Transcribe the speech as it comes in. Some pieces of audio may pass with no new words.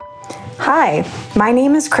Hi, my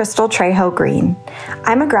name is Crystal Trejo Green.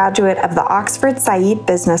 I'm a graduate of the Oxford Said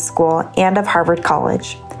Business School and of Harvard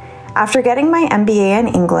College. After getting my MBA in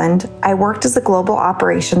England, I worked as a global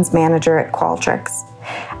operations manager at Qualtrics.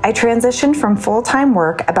 I transitioned from full-time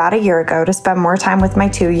work about a year ago to spend more time with my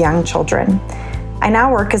 2 young children. I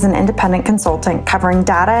now work as an independent consultant covering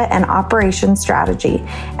data and operations strategy,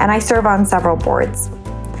 and I serve on several boards.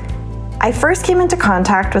 I first came into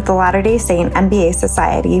contact with the Latter-day Saint MBA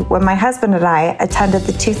Society when my husband and I attended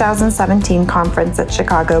the 2017 conference at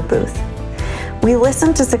Chicago booth. We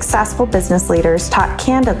listened to successful business leaders talk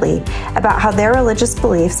candidly about how their religious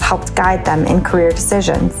beliefs helped guide them in career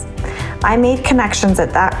decisions. I made connections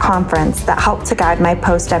at that conference that helped to guide my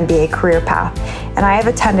post-MBA career path, and I have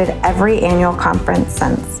attended every annual conference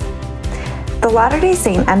since. The Latter-day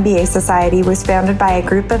Saint MBA Society was founded by a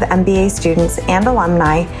group of MBA students and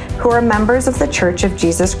alumni who are members of the Church of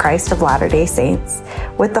Jesus Christ of Latter-day Saints,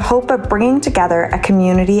 with the hope of bringing together a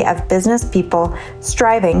community of business people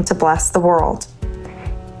striving to bless the world.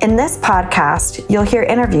 In this podcast, you'll hear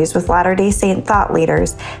interviews with Latter-day Saint thought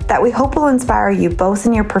leaders that we hope will inspire you both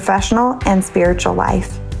in your professional and spiritual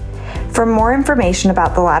life. For more information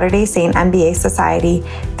about the Latter-day Saint MBA Society,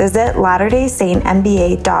 visit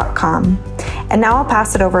latterdaysaintmba.com. And now I'll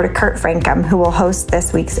pass it over to Kurt Francom, who will host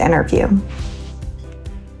this week's interview.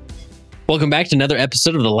 Welcome back to another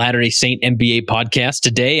episode of the Latter-day Saint MBA podcast.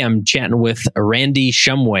 Today, I'm chatting with Randy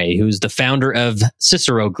Shumway, who's the founder of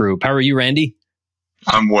Cicero Group. How are you, Randy?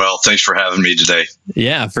 I'm well. Thanks for having me today.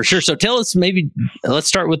 Yeah, for sure. So tell us, let's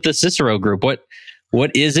start with the Cicero Group. What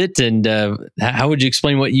is it, and how would you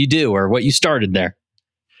explain what you do or what you started there?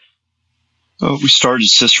 We started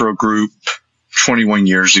Cicero Group 21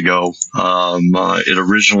 years ago. It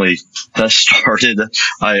originally started.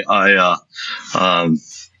 I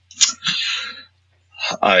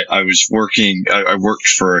was working. I worked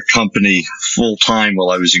for a company full time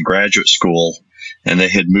while I was in graduate school, and they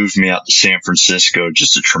had moved me out to San Francisco.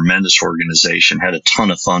 Just a tremendous organization. Had a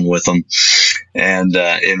ton of fun with them. And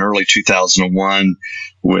in early 2001,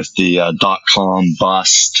 with the .com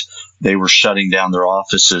bust, they were shutting down their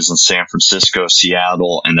offices in San Francisco,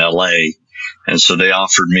 Seattle, and LA. And so they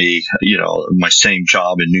offered me, my same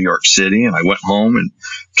job in New York City. And I went home and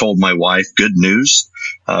told my wife, good news.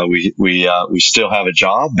 We still have a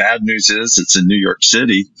job. Bad news is it's in New York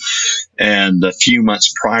City. And a few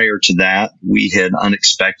months prior to that, we had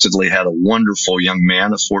unexpectedly had a wonderful young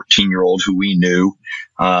man, a 14-year-old who we knew,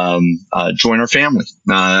 join our family,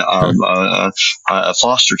 a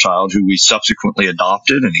foster child who we subsequently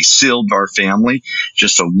adopted, and he sealed our family.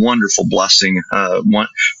 Just a wonderful blessing,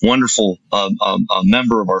 wonderful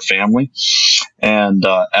member of our family. And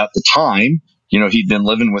at the time, he'd been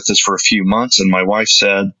living with us for a few months, and my wife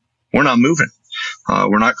said, "We're not moving.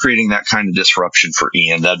 We're not creating that kind of disruption for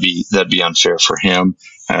Ian. That'd be unfair for him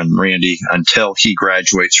and Randy until he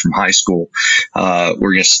graduates from high school.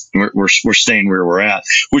 We're staying where we're at,"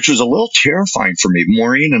 which was a little terrifying for me.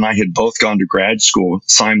 Maureen and I had both gone to grad school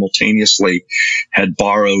simultaneously, had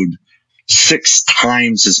borrowed 6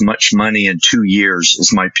 times as much money in 2 years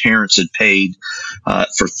as my parents had paid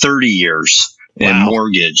for 30 years. In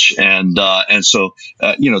mortgage. And so,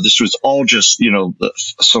 this was all just,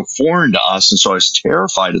 so foreign to us. And so I was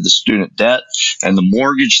terrified of the student debt and the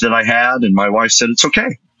mortgage that I had. And my wife said, it's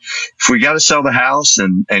okay. If we got to sell the house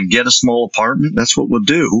and get a small apartment, that's what we'll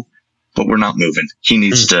do. But we're not moving. He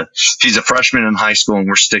needs to, he's a freshman in high school, and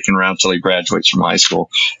we're sticking around till he graduates from high school.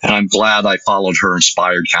 And I'm glad I followed her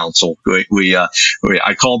inspired counsel.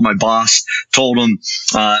 I called my boss, told him,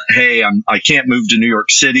 hey, I can't move to New York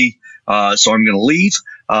City. So I'm going to leave,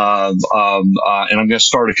 and I'm going to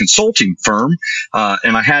start a consulting firm.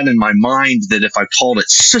 And I had in my mind that if I called it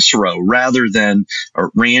Cicero rather than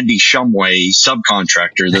Randy Shumway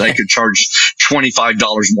subcontractor, that I could charge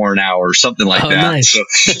 $25 more an hour or something like that. Nice.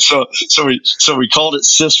 So we called it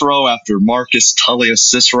Cicero after Marcus Tullius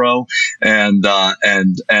Cicero, and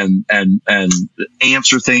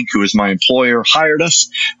Answer Think, who was my employer, hired us.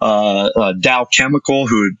 Dow Chemical,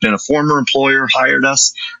 who had been a former employer, hired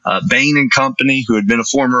us. Bain and Company, who had been a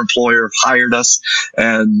former employer, hired us,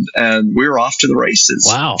 and we were off to the races.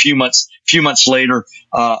 Wow. A few months later,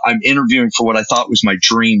 I'm interviewing for what I thought was my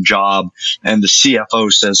dream job, and the CFO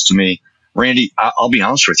says to me, "Randy, I'll be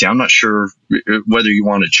honest with you, I'm not sure whether you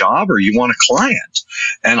want a job or you want a client."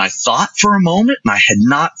 And I thought for a moment, and I had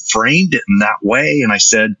not framed it in that way, and I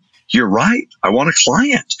said, you're right. I want a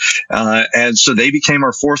client. And so they became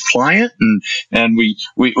our fourth client, and we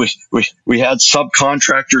had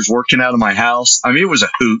subcontractors working out of my house. I mean, it was a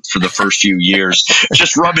hoot for the first few years,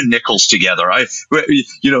 just rubbing nickels together.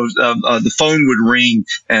 The phone would ring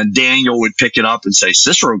and Daniel would pick it up and say,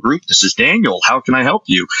 Cicero Group, this is Daniel. How can I help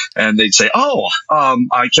you? And they'd say, can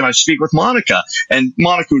I speak with Monica? And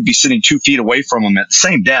Monica would be sitting 2 feet away from him at the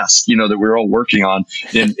same desk, that we were all working on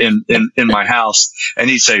in my house. And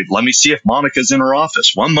he'd say, let me see if Monica's in her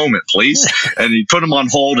office. One moment, please. And he'd put him on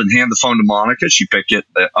hold and hand the phone to Monica. She'd pick it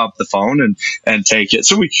up the phone and take it.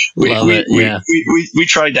 So we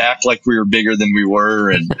tried to act like we were bigger than we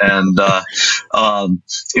were. And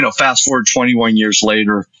fast forward 21 years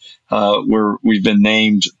later, we've been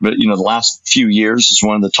named, but the last few years is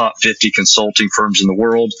one of the top 50 consulting firms in the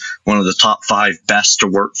world, one of the top 5 best to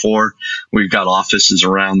work for. We've got offices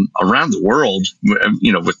around the world.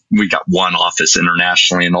 We got one office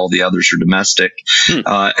internationally, and all the others are domestic.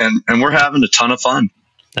 And we're having a ton of fun.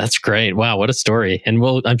 That's great. Wow, what a story. And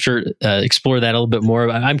we'll, I'm sure, explore that a little bit more.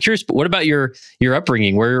 I'm curious, what about your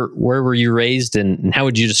upbringing? Where were you raised, and how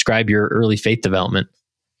would you describe your early faith development?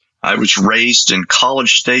 I was raised in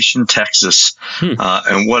College Station, Texas,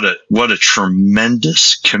 and what a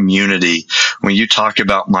tremendous community. When you talk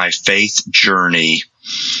about my faith journey,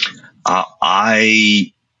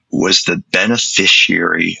 I was the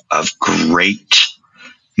beneficiary of great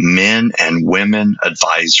men and women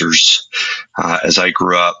advisors as I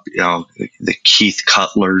grew up. The Keith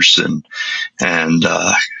Cutlers and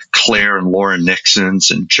Claire and Laura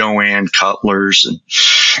Nixons and Joanne Cutlers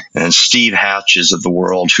and Steve Hatches of the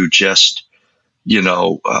world, who just,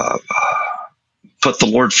 put the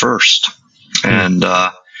Lord first. And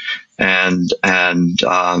I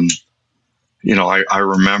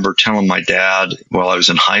remember telling my dad while I was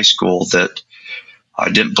in high school that I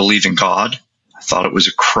didn't believe in God. I thought it was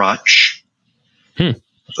a crutch.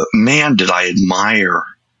 But man, did I admire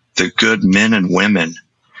the good men and women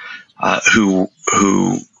who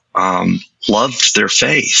loved their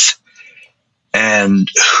faith, and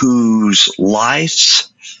whose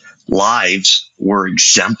lives were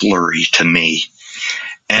exemplary to me.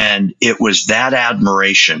 And it was that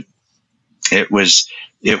admiration. It was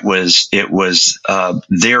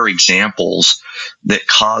their examples that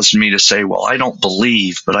caused me to say, well, I don't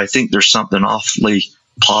believe, but I think there's something awfully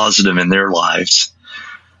positive in their lives.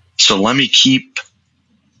 So let me keep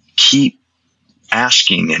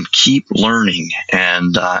asking and keep learning.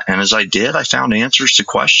 And as I did, I found answers to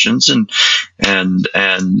questions and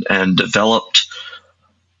developed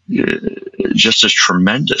just a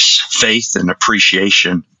tremendous faith and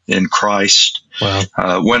appreciation in Christ. Wow.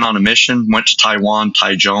 Went on a mission, went to Taiwan,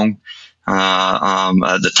 Taichung,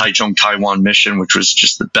 the Taichung, Taiwan mission, which was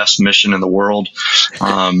just the best mission in the world.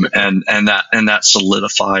 And that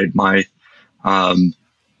solidified my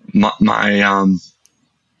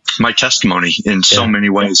testimony in so many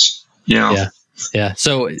ways. Yeah.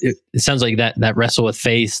 So it sounds like that wrestle with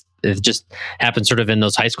faith, it just happened sort of in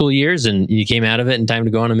those high school years, and you came out of it in time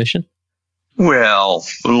to go on a mission. Well,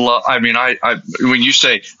 I mean, I when you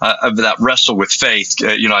say that wrestle with faith,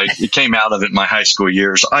 I came out of it in my high school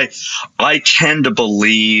years. I tend to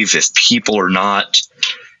believe if people are not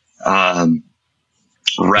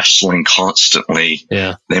wrestling constantly,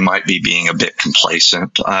 they might be being a bit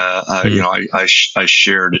complacent. I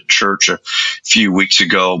shared at church a few weeks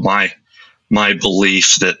ago my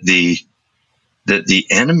belief that the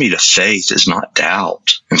enemy to faith is not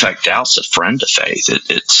doubt. In fact, doubt's a friend to faith.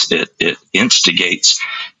 It instigates,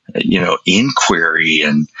 inquiry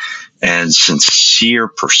and sincere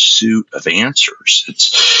pursuit of answers.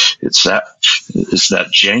 It's that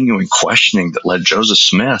genuine questioning that led Joseph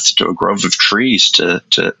Smith to a grove of trees to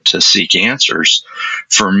seek answers.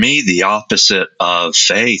 For me, the opposite of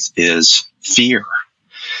faith is fear.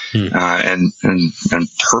 And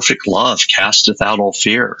perfect love casteth out all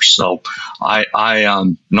fear. So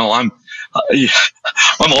I'm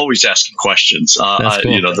always asking questions.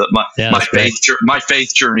 Cool. My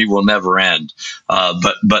faith journey will never end.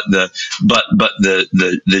 But the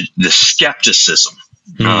skepticism.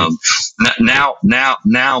 Now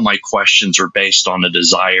my questions are based on a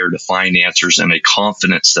desire to find answers and a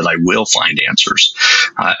confidence that I will find answers.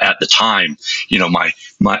 At the time,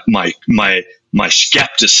 my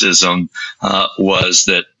skepticism was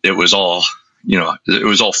that it was all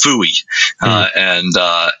phooey. And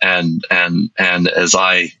as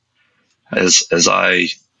I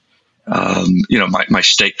my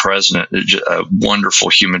stake president, a wonderful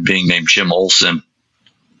human being named Jim Olson,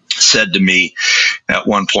 said to me at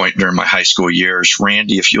one point during my high school years,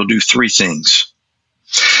 Randy, if you'll do 3 things: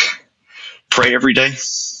 pray every day,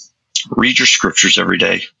 read your scriptures every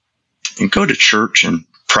day, and go to church and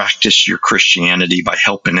practice your Christianity by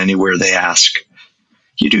helping anywhere they ask.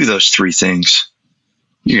 You do those 3 things,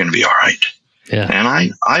 you're going to be all right. Yeah.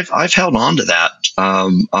 And I've held on to that.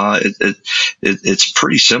 It's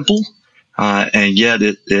pretty simple, and yet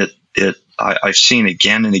I've seen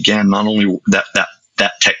again and again, not only that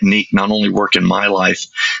technique not only work in my life,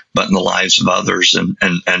 but in the lives of others, and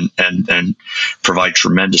provide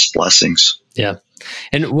tremendous blessings. Yeah.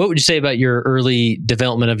 And what would you say about your early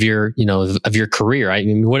development of your career? I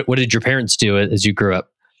mean, what did your parents do as you grew up?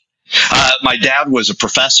 My dad was a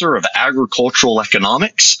professor of agricultural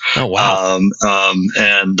economics. Oh, wow.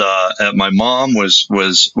 And my mom was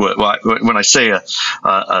when I say a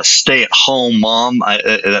stay-at-home mom,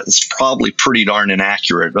 that's probably pretty darn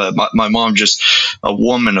inaccurate. My mom, just a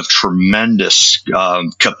woman of tremendous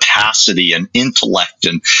capacity and intellect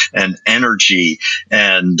and energy.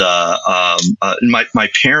 And my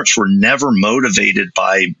parents were never motivated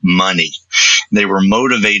by money. They were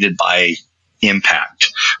motivated by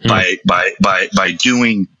impact, by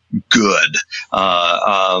doing good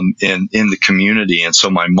in the community. And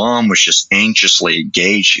so my mom was just anxiously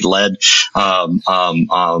engaged. She led hospice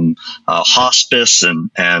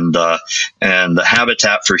and the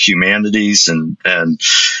Habitat for Humanities, and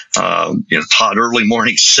taught early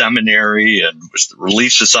morning seminary, and was the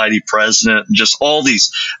Relief Society president, and just all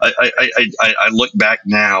these. I look back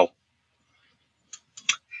now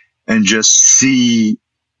and just see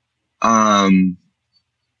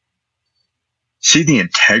the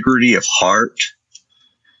integrity of heart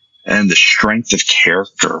and the strength of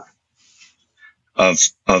character of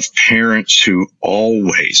parents who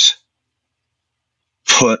always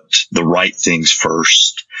put the right things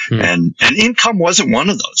first. And income wasn't one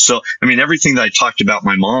of those. So, I mean, everything that I talked about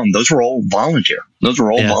my mom, those were all volunteer. Those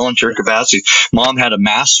were all volunteer capacity. Mom had a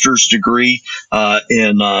master's degree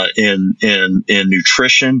in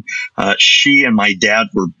nutrition. She and my dad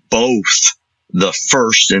were both the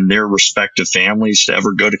first in their respective families to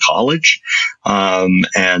ever go to college.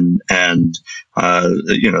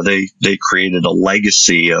 They created a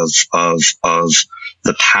legacy of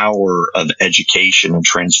the power of education and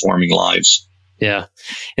transforming lives. Yeah.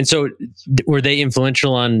 And so were they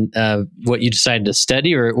influential on what you decided to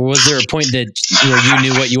study, or was there a point that where you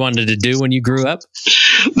knew what you wanted to do when you grew up?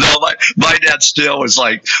 No, my dad still was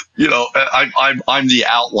like, I'm the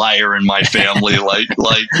outlier in my family. Nice.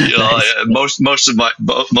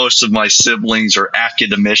 most of my siblings are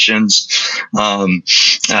academicians. I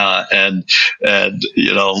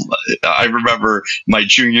remember my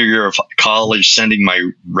junior year of college sending my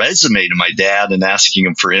resume to my dad and asking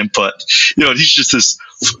him for input. He's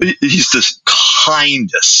this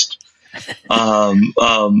kindest,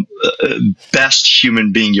 best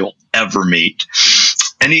human being you'll ever meet.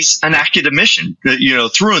 And he's an academician,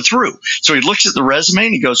 through and through. So he looks at the resume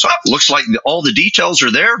and he goes, looks like all the details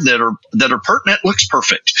are there that are pertinent. Looks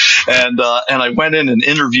perfect. And I went in and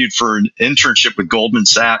interviewed for an internship with Goldman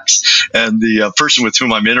Sachs. And the person with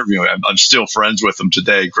whom I'm interviewing, I'm still friends with him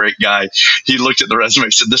today. Great guy. He looked at the resume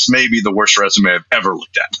and said, "This may be the worst resume I've ever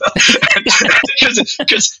looked at." Because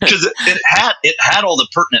it had all the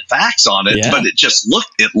pertinent facts on it, but it just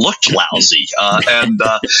looked lousy. And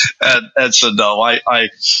so no, I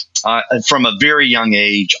from a very young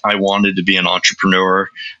age, I wanted to be an entrepreneur,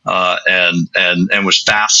 and was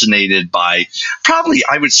fascinated by probably,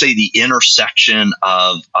 I would say, the intersection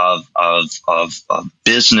of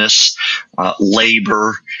business,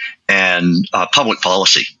 labor, and public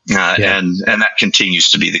policy, and that continues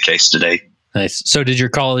to be the case today. Nice. So did your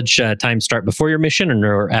college time start before your mission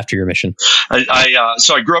or after your mission?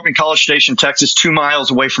 So I grew up in College Station, Texas, 2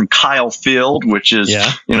 miles away from Kyle Field, which is,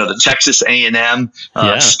 the Texas A&M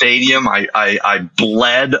stadium. I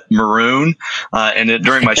bled maroon. And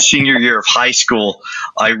during my senior year of high school,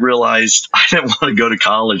 I realized I didn't want to go to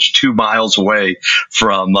college 2 miles away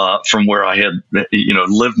from where I had,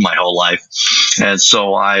 lived my whole life. And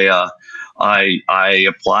so I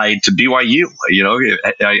applied to BYU.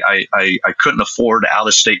 I couldn't afford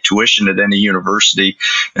out-of-state tuition at any university,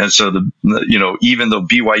 and so even though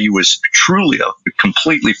BYU was truly a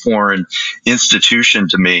completely foreign institution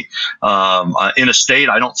to me, in a state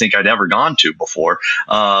I don't think I'd ever gone to before.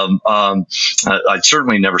 I'd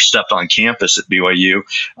certainly never stepped on campus at BYU.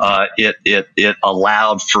 It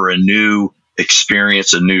allowed for a new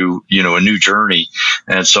experience, a new journey.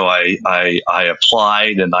 And so I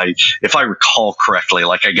applied, and if I recall correctly,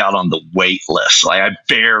 like I got on the wait list. Like I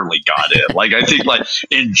barely got in. Like I think like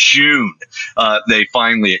in June, they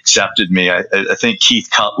finally accepted me. I think Keith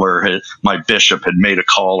Cutler, my bishop, had made a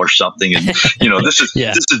call or something. And, this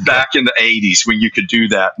is back in the 80s when you could do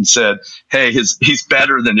that, and said, hey, he's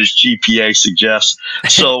better than his GPA suggests.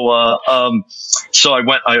 So I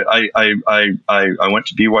went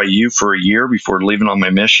to BYU for a year before leaving on my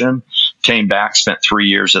mission, came back, spent 3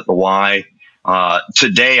 years at the Y.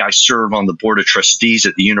 Today I serve on the board of trustees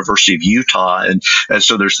at the University of Utah. And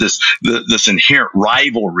so there's this inherent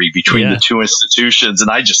rivalry between the two institutions.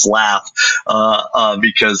 And I just laugh,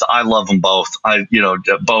 because I love them both.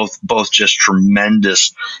 Both just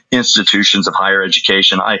tremendous institutions of higher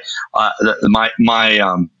education.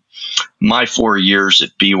 My 4 years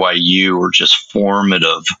at BYU were just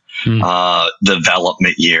formative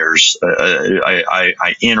development years.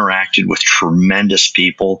 I interacted with tremendous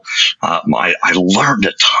people. I learned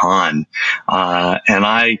a ton, and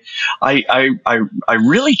I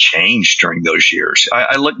really changed during those years.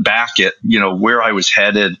 I look back at where I was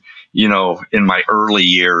headed, in my early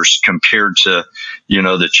years compared to,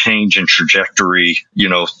 the change in trajectory,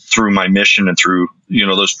 through my mission and through,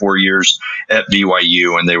 those 4 years at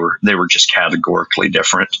BYU, and they were just categorically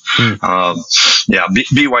different.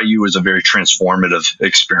 BYU was a very transformative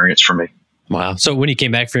experience for me. Wow. So when you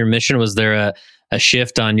came back from your mission, was there a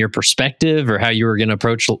shift on your perspective or how you were going to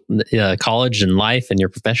approach college and life and your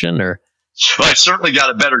profession, or? Well, I certainly got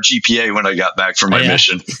a better GPA when I got back from my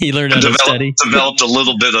mission. You learned how to study. Developed a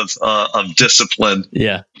little bit of discipline.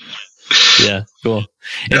 Yeah. Yeah. Cool.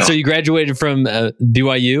 And so you graduated from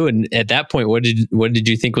BYU, and at that point, what did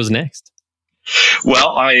you think was next?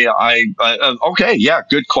 Well,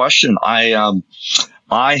 good question. I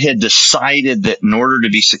had decided that in order to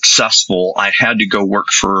be successful, I had to go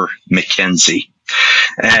work for McKinsey.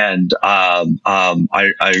 And I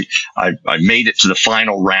made it to the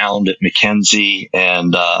final round at McKinsey,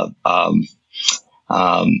 and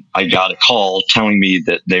I got a call telling me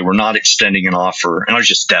that they were not extending an offer, and I was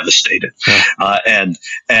just devastated. And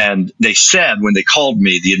they said, when they called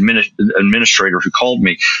me, the administrator who called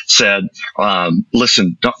me said,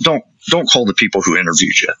 "Listen, don't call the people who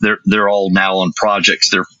interviewed you. They're all now on projects.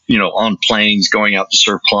 They're on planes going out to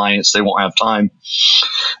serve clients. They won't have time."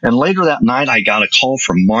 And later that night, I got a call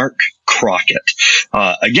from Mark Crockett.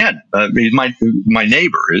 Again, he's my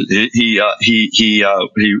neighbor. He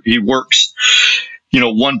works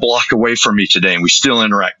 1 block away from me today, and we still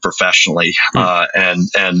interact professionally. And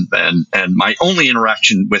my only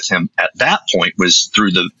interaction with him at that point was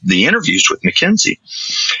through the interviews with McKinsey.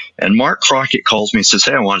 And Mark Crockett calls me and says,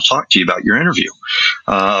 "Hey, I want to talk to you about your interview."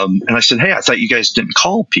 And I said, "Hey, I thought you guys didn't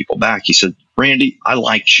call people back." He said, "Randy, I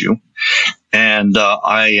liked you. And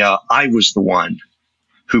I was the one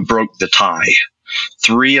who broke the tie.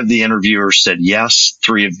 3 of the interviewers said yes.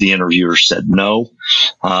 3 of the interviewers said no.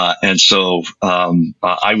 And so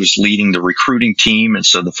I was leading the recruiting team. And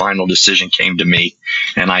so the final decision came to me,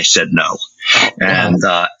 and I said no. And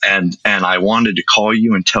I wanted to call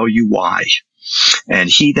you and tell you why." And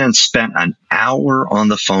he then spent an hour on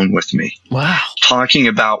the phone with me. Wow. Talking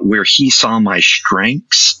about where he saw my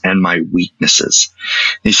strengths and my weaknesses.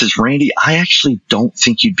 And he says, "Randy, I actually don't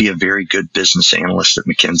think you'd be a very good business analyst at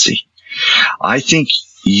McKinsey. I think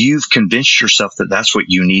you've convinced yourself that that's what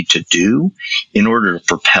you need to do in order to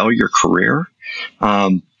propel your career.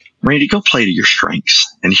 Randy, go play to your strengths.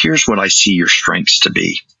 And here's what I see your strengths to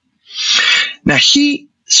be." Now, he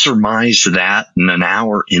surmised that in an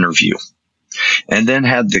hour interview, and then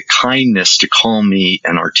had the kindness to call me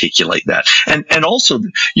and articulate that. And also,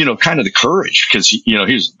 kind of the courage, because, he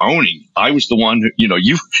was owning. I was the one who, we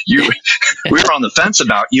were on the fence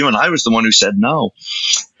about you, and I was the one who said no.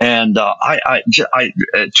 And I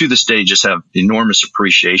to this day just have enormous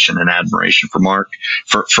appreciation and admiration for Mark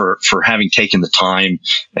for having taken the time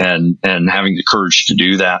and having the courage to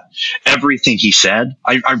do that. Everything he said,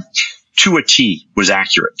 I to a T was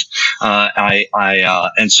accurate.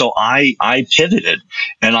 And so I pivoted,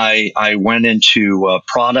 and I went into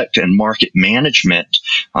product and market management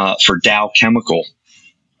for Dow Chemical,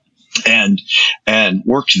 and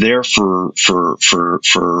worked there for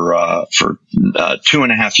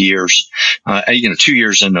 2.5 years, 2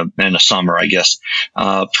 years in a summer, I guess,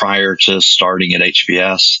 prior to starting at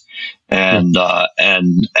HBS. And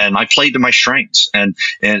I played to my strengths. And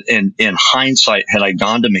in hindsight, had I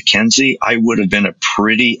gone to McKinsey, I would have been a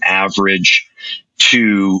pretty average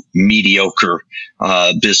to mediocre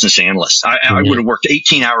business analyst. I would have worked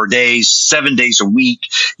 18-hour days, 7 days a week,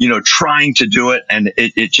 trying to do it, and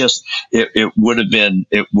it would have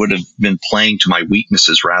been playing to my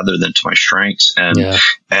weaknesses rather than to my strengths.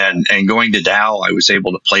 And going to Dow, I was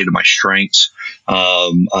able to play to my strengths.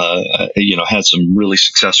 Had some really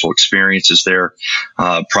successful experiences there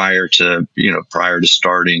prior to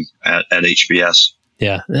starting at HBS.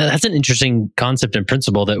 Yeah, that's an interesting concept and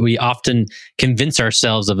principle that we often convince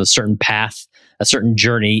ourselves of a certain path, a certain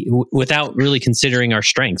journey without really considering our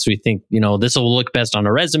strengths. We think, this will look best on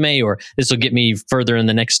a resume, or this will get me further in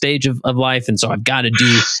the next stage of life. And so I've got to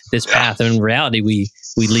do this path. And in reality, we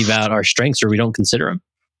leave out our strengths or we don't consider them.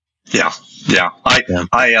 Yeah.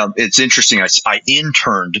 It's interesting. I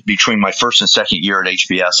interned between my first and second year at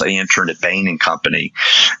HBS. I interned at Bain & Company,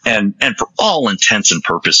 and for all intents and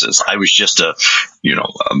purposes, I was just a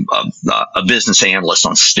business analyst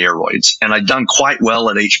on steroids. And I'd done quite well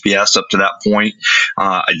at HBS up to that point.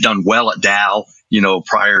 I'd done well at Dow,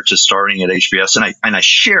 prior to starting at HBS. And I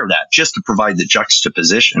share that just to provide the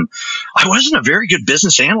juxtaposition. I wasn't a very good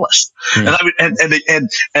business analyst. And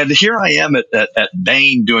here I am at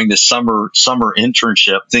Bain doing this summer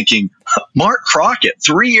internship thinking, Mark Crockett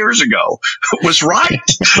 3 years ago was right.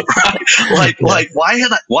 Right? Like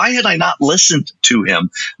why had I not listened to him?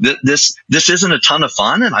 This isn't a ton of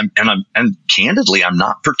fun, and candidly, I'm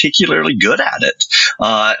not particularly good at it.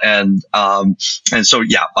 And so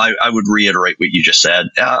I would reiterate what you just said.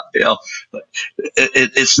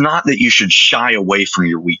 It's not that you should shy away from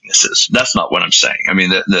your weaknesses. That's not what I'm saying. I mean,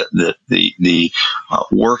 the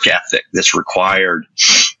work ethic that's required,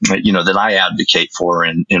 that I advocate for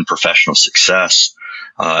in professional success,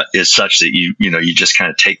 is such that you just kind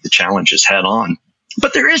of take the challenges head on.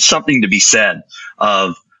 But there is something to be said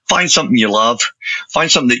of find something you love, find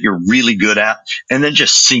something that you're really good at, and then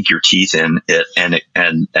just sink your teeth in it and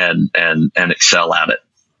excel at it.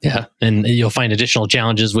 Yeah, and you'll find additional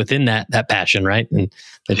challenges within that passion, right? And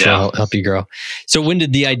that will help you grow. So when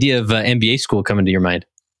did the idea of MBA school come into your mind?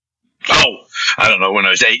 Oh, I don't know. When I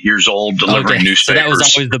was 8 years old, delivering newspapers. So that was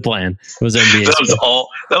always the plan. It was MBA.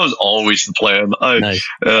 That was always the plan. Nice.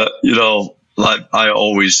 I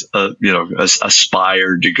always,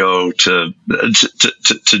 aspired to go to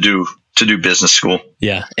do business school.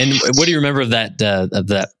 Yeah. And what do you remember of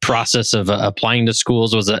that process of applying to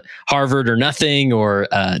schools? Was it Harvard or nothing, or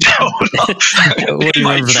what do you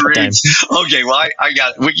remember from that time? Okay. Well, I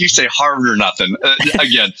got, when you say Harvard or nothing,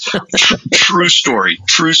 again, true story.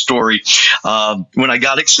 When I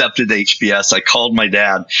got accepted to HBS, I called my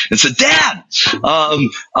dad and said, Dad, hey,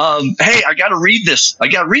 I got to read this. I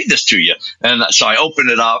got to read this to you. And so I opened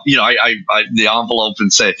it up, the envelope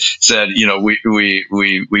and said,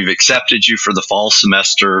 we've accepted you for the fall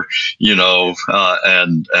semester,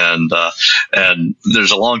 and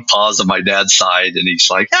there's a long pause on my dad's side, and he's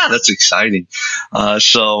like, "Yeah, that's exciting.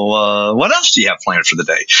 So what else do you have planned for the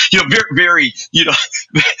day?" Very,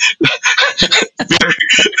 very,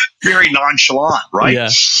 very nonchalant, right?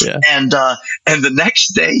 Yeah. And the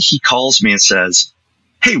next day he calls me and says,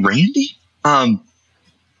 "Hey, Randy,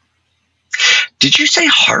 did you say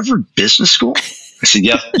Harvard Business School?" I said,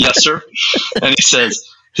 yes, sir. And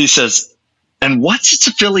he says, "And what's its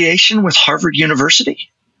affiliation with Harvard University?"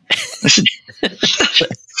 I said,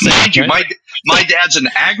 "Mind you, my dad's an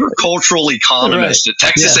agricultural economist at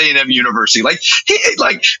Texas A&M University.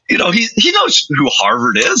 He knows who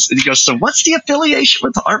Harvard is." And he goes, "So what's the affiliation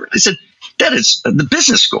with Harvard?" I said, "That is the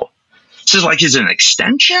business school." He says, "Is it an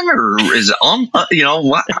extension or is it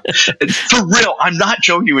what?" For real, I'm not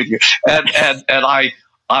joking with you. And I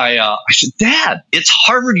said, "Dad, it's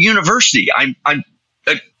Harvard University.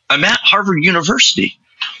 I'm at Harvard University."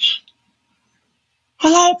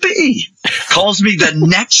 "Well, I'll be." Calls me the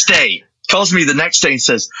next day and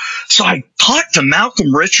says, "So I talked to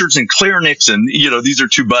Malcolm Richards and Claire Nixon. These are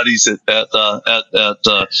two buddies at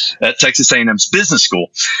Texas A&M's business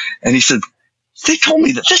school." And he said, "They told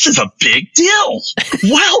me that this is a big deal.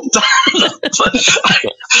 Well done."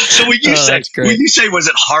 So when you say, was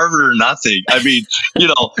it Harvard or nothing? I mean,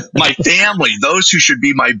 my family, those who should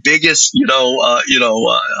be my biggest,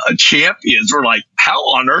 champions, were like, "How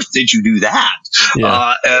on earth did you do that?"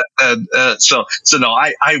 Yeah. So no,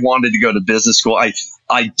 I wanted to go to business school. I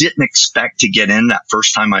didn't expect to get in that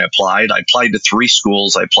first time I applied. I applied to 3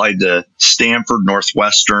 schools. I applied to Stanford,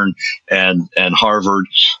 Northwestern, and Harvard.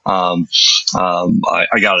 I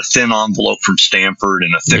got a thin envelope from Stanford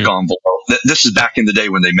and a thick envelope. This is back in the day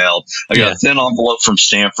when they mailed. I got a thin envelope from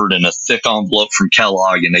Stanford and a thick envelope from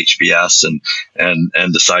Kellogg and HBS,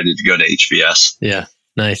 and decided to go to HBS. Yeah,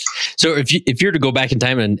 nice. So if you're to go back in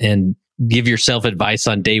time and give yourself advice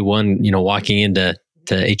on day one, walking into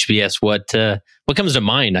HBS, what comes to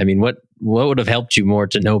mind? I mean, what would have helped you more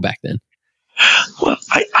to know back then? Well,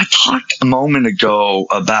 I talked a moment ago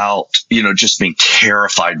about, just being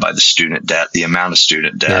terrified by the student debt, the amount of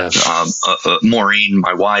student debt. Yeah. Maureen,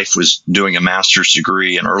 my wife, was doing a master's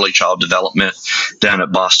degree in early child development down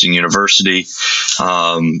at Boston University.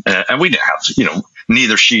 And we didn't have,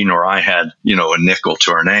 neither she nor I had, a nickel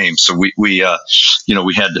to our name. So we had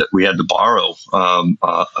to borrow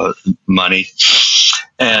money.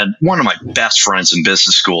 And one of my best friends in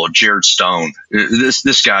business school, Jared Stone,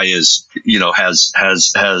 this guy is,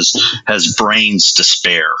 has brains to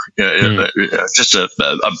spare. Just a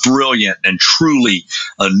brilliant and truly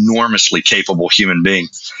enormously capable human being.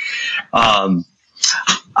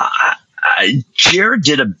 Jared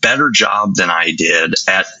did a better job than I did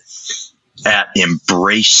at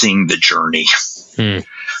embracing the journey.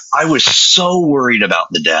 I was so worried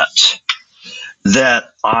about the debt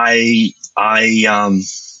that I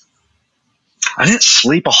didn't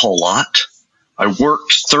sleep a whole lot. I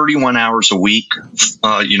worked 31 hours a week,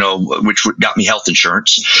 which got me health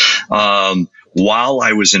insurance, while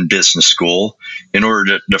I was in business school in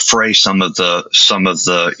order to defray some of the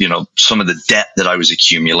debt that I was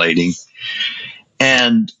accumulating.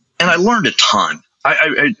 And I learned a ton.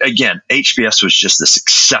 Again, HBS was just this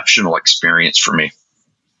exceptional experience for me.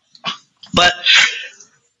 But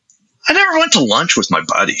I never went to lunch with my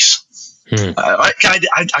buddies. I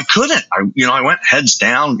couldn't. I went heads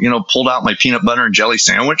down, pulled out my peanut butter and jelly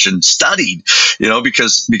sandwich and studied,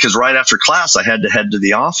 because right after class I had to head to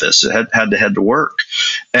the office, had to head to work.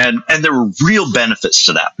 And there were real benefits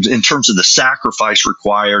to that in terms of the sacrifice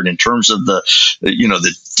required, in terms of the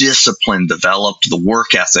discipline developed, the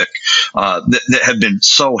work ethic that have been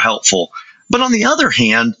so helpful. But on the other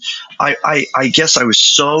hand, I guess I was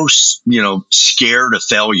so, scared of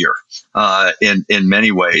failure in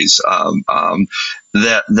many ways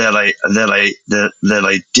that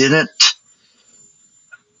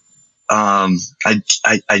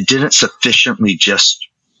I didn't sufficiently just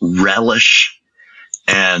relish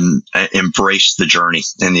and embrace the journey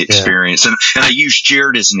and the experience. Yeah. And I use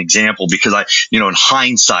Jared as an example because in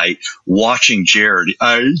hindsight, watching Jared,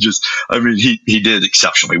 he did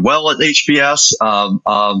exceptionally well at HBS.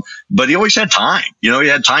 But he always had time, he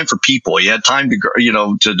had time for people. He had time to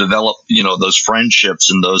develop, those friendships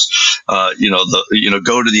and those, go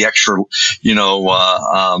to the extra,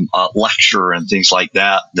 lecture and things like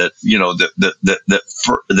that, that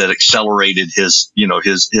accelerated his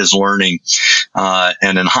learning.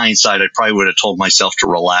 And in hindsight, I probably would have told myself to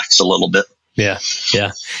relax a little bit. Yeah.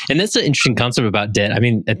 Yeah. And that's an interesting concept about debt. I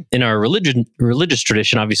mean, in our religious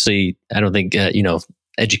tradition, obviously, I don't think,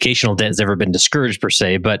 educational debt has ever been discouraged per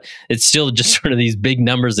se, but it's still just sort of these big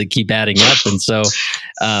numbers that keep adding up. And so,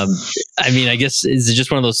 I guess it's just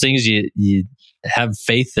one of those things you have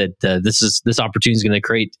faith that this opportunity is going to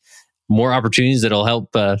create more opportunities that'll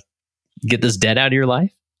help get this debt out of your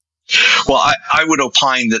life. Well, I would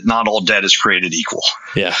opine that not all debt is created equal.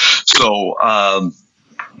 Yeah. So,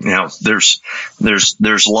 there's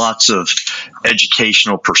lots of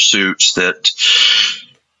educational pursuits that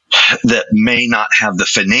may not have the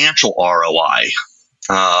financial ROI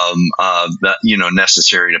that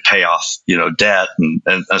necessary to pay off debt,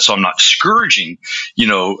 and so I'm not discouraging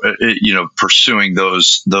pursuing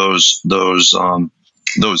those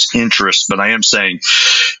interests, but I am saying,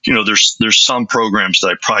 there's some programs that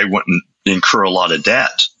I probably wouldn't incur a lot of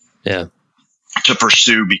debt to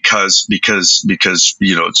pursue because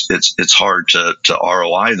it's hard to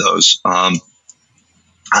ROI those.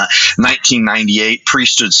 1998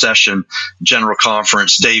 priesthood session, general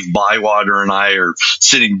conference. Dave Bywater and I are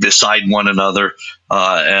sitting beside one another,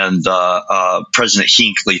 and President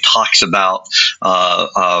Hinckley talks about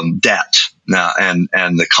debt now and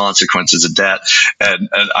the consequences of debt. And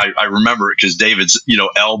I remember it because David's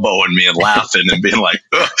elbowing me and laughing and being like,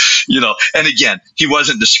 and again, he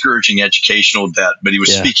wasn't discouraging educational debt, but he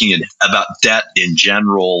was speaking about debt in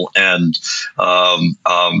general, and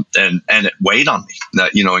it weighed on me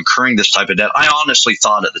that incurring this type of debt. I honestly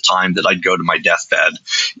thought at the time that I'd go to my deathbed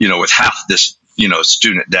with half this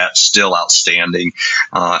student debt still outstanding,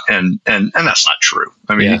 and that's not true.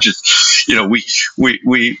 I mean,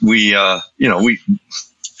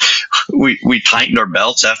 we tightened our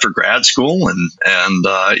belts after grad school, and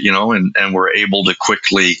we're able to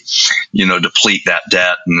quickly, deplete that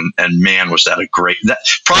debt, and man, was that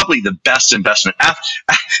probably the best investment.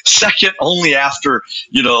 Second only after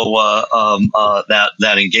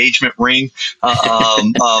that engagement ring,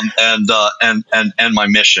 and my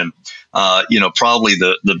mission. probably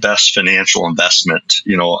the best financial investment,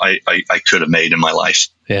 I could have made in my life.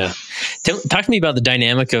 Yeah. Talk to me about the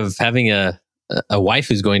dynamic of having a wife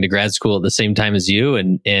who's going to grad school at the same time as you.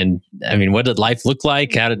 And I mean, what did life look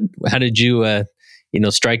like? How did you,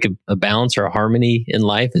 strike a balance or a harmony in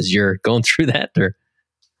life as you're going through that? Or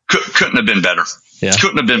couldn't have been better. Yeah.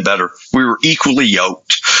 Couldn't have been better. We were equally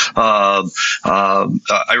yoked. I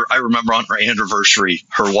remember on our anniversary,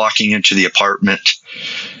 her walking into the apartment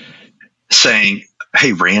saying,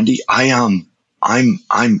 "Hey, Randy, I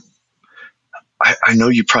know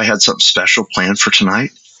you probably had something special planned for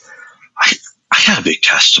tonight. I got a big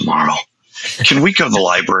test tomorrow. Can we go to the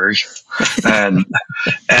library?" And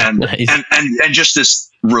Nice. and just this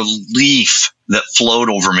relief that flowed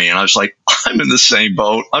over me, and I was like, I'm in the same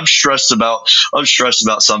boat. I'm stressed about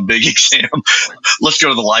some big exam. Let's go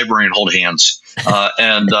to the library and hold hands.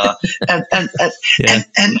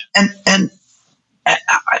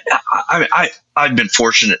 I've been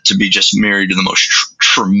fortunate to be just married to the most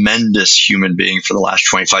tremendous human being for the last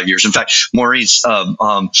 25 years. In fact, Maureen's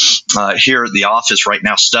here at the office right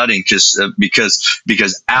now studying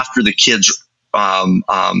because after the kids.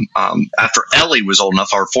 After Ellie was old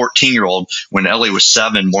enough, our 14-year-old, when Ellie was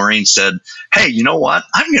 7, Maureen said, "Hey, you know what?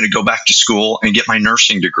 I'm going to go back to school and get my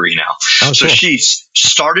nursing degree now." Oh, so cool. she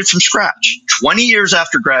started from scratch. 20 years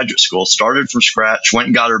after graduate school, started from scratch, went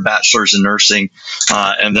and got her bachelor's in nursing,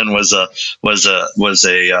 and then was a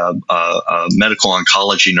medical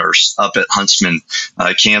oncology nurse up at Huntsman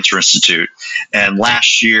Cancer Institute. And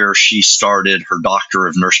last year, she started her doctor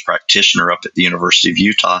of nurse practitioner up at the University of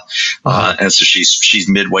Utah, and so she's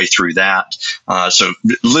midway through that. So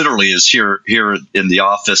literally is here in the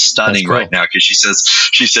office studying cool. right now, because she says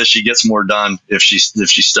she gets more done if she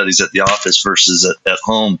studies at the office versus at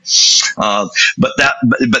home. But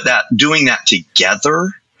that doing that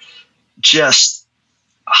together, just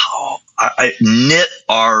I knit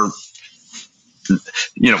our.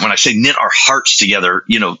 When I say knit our hearts together,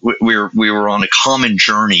 we were on a common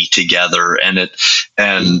journey together, and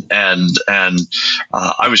I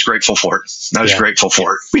was grateful for it. I was grateful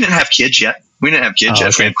for it. We didn't have kids yet. Okay.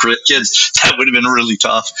 If we had kids, that would have been really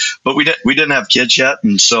tough. But we didn't have kids yet,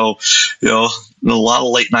 and so a lot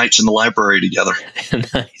of late nights in the library together.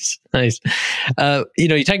 Nice.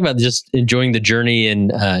 You talk about just enjoying the journey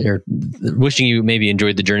and or wishing you maybe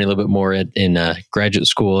enjoyed the journey a little bit more in graduate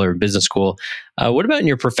school or business school. What about in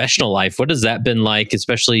your professional life? What has that been like,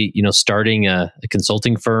 especially starting a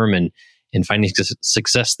consulting firm and finding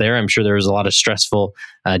success there? I'm sure there was a lot of stressful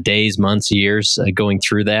days, months, years going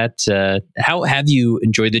through that. How have you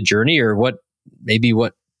enjoyed the journey, or what do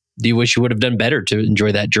you wish you would have done better to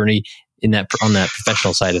enjoy that journey on that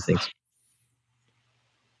professional side of things?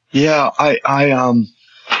 Yeah, I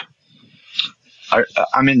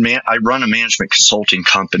run a management consulting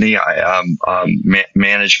company.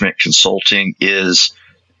 Management consulting is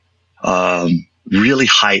really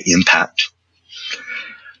high impact.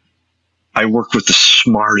 I work with the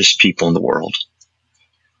smartest people in the world.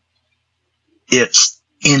 It's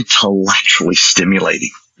intellectually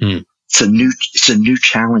stimulating. It's a new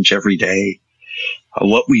challenge every day.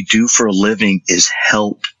 What we do for a living is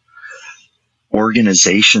help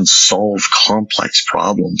organizations solve complex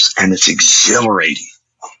problems, and it's exhilarating.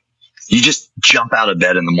 You just jump out of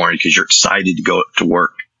bed in the morning because you're excited to go to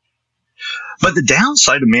work. But the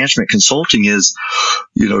downside of management consulting is,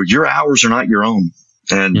 your hours are not your own.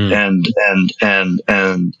 And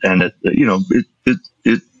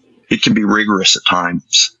it can be rigorous at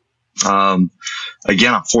times.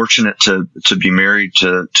 Again, I'm fortunate to be married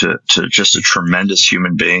to just a tremendous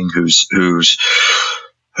human being who's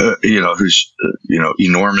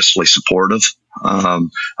enormously supportive. I'll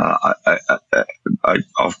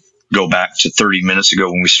go back to 30 minutes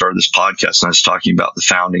ago when we started this podcast, and I was talking about the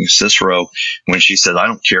founding of Cicero, when she said, "I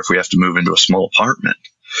don't care if we have to move into a small apartment.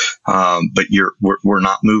 But we're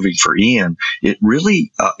not moving for Ian." It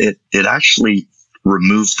really, it actually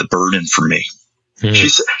removed the burden from me.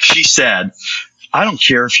 She said, "I don't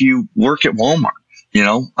care if you work at Walmart.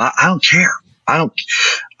 I don't care. And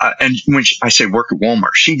when I say work at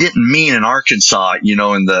Walmart, she didn't mean in Arkansas, in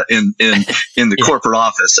the corporate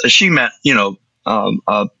office. She meant,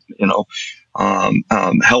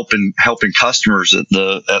 helping customers at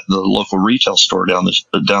the local retail store down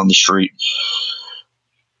the street."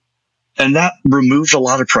 And that removed a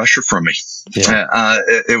lot of pressure from me. Yeah.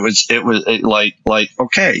 It was like,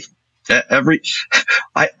 okay,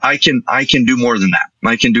 I can do more than that.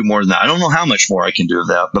 I can do more than that. I don't know how much more I can do of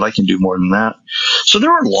that, but I can do more than that. So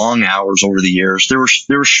there were long hours over the years. There were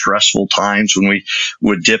stressful times when we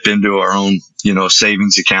would dip into our own,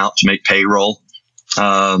 savings account to make payroll.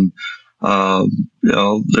 The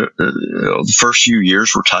first few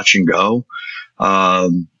years were touch and go.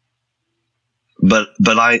 But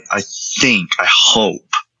I hope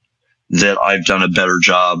that I've done a better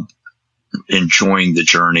job enjoying the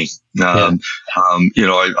journey. I've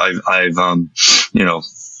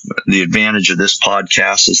the advantage of this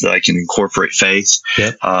podcast is that I can incorporate faith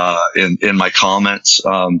in my comments.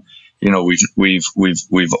 We've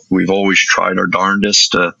always tried our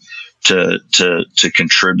darndest to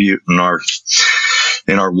contribute in our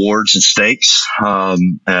wards and stakes,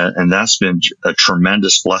 and that's been a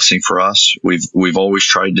tremendous blessing for us. We've always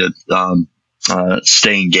tried to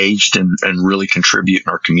stay engaged and really contribute in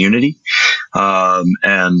our community,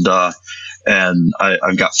 and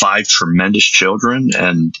I've got 5 tremendous children,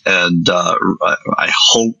 and I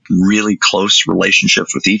hope really close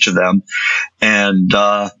relationships with each of them, and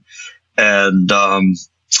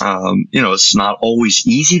it's not always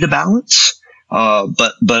easy to balance,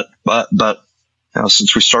 but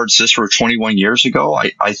since we started Sister 21 years ago,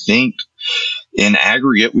 I think in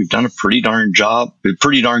aggregate we've done a pretty darn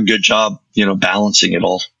good job, balancing it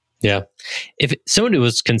all. Yeah. If someone who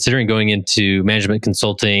was considering going into management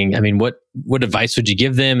consulting, I mean, what advice would you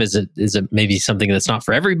give them? Is it maybe something that's not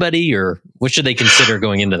for everybody, or what should they consider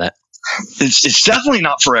going into that? It's definitely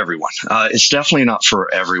not for everyone. It's definitely not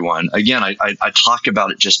for everyone. Again, I talk about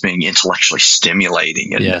it just being intellectually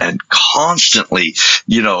stimulating and constantly,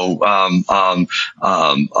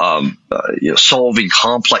 solving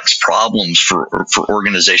complex problems for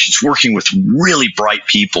organizations, working with really bright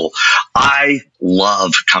people. I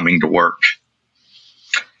love coming to work,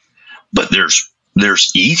 but there's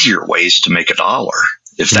easier ways to make $1.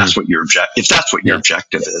 If that's what your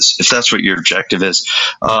objective is,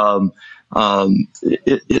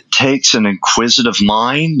 it takes an inquisitive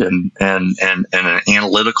mind and an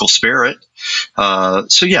analytical spirit.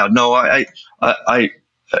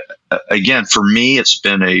 Again, for me, it's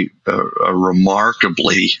been a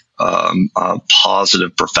remarkably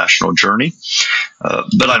positive professional journey,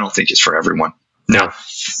 but I don't think it's for everyone. Now,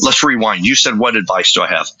 let's rewind. You said, what advice do I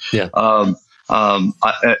have? Yeah.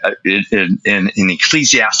 In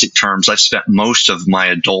ecclesiastic terms, I've spent most of my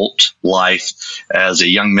adult life as a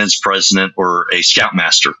young men's president or a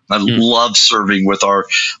scoutmaster. I love serving with our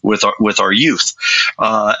youth,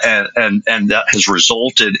 and that has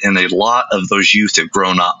resulted in a lot of those youth have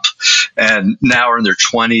grown up and now are in their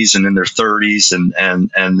 20s and in their 30s,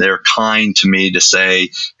 and they're kind to me to say,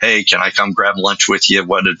 "Hey, can I come grab lunch with you?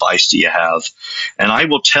 What advice do you have?" And I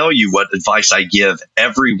will tell you what advice I give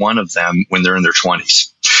every one of them when they're in their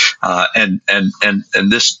 20s. And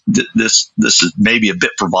this is maybe a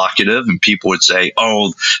bit provocative, and people would say,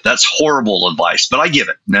 "Oh, that's horrible advice," but I give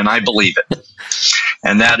it and I believe it.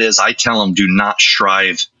 And that is, I tell them, do not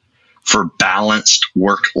strive for balanced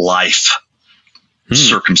work-life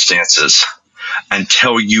circumstances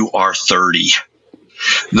until you are 30.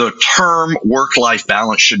 The term work-life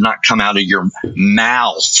balance should not come out of your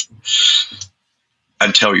mouth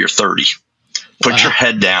until you're 30. Put your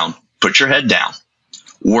head down.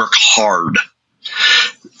 Work hard.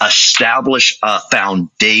 Establish a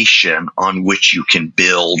foundation on which you can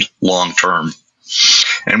build long term.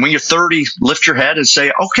 And when you're 30, lift your head and say,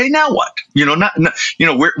 "Okay, now what?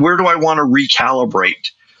 Where do I want to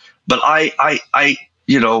recalibrate?" But I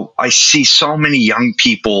see so many young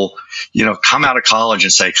people, come out of college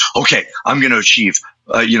and say, "Okay, I'm going to achieve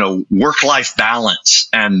work-life balance."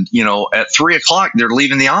 And, at 3:00, they're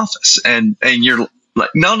leaving the office, and you're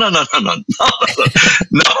like, no.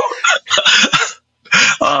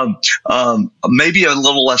 Maybe a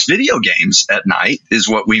little less video games at night is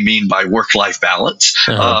what we mean by work-life balance.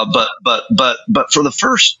 But for the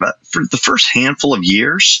first handful of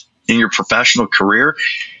years in your professional career,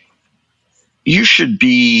 you should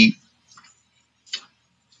be,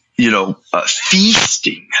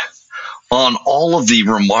 feasting on all of the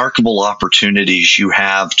remarkable opportunities you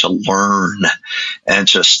have to learn and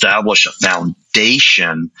to establish a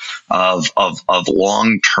foundation of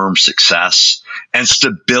long-term success and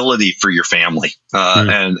stability for your family.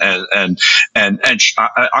 And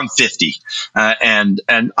I'm 50, and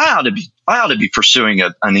I ought to be pursuing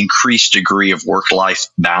an increased degree of work-life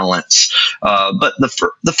balance. But the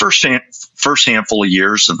first handful of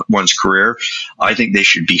years of one's career, I think they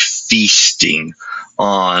should be feasting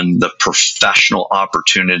on the professional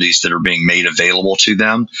opportunities that are being made available to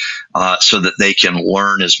them, so that they can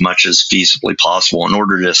learn as much as feasibly possible in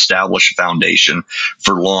order to establish a foundation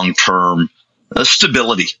for long-term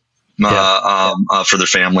stability for their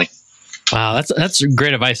family. Wow, that's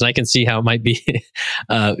great advice, and I can see how it might be,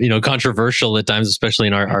 controversial at times, especially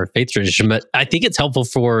in our faith tradition. But I think it's helpful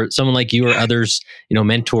for someone like you or others,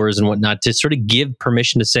 mentors and whatnot, to sort of give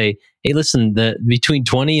permission to say, "Hey, listen, between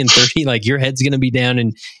 20 and 30, like your head's going to be down,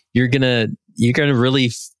 and you're gonna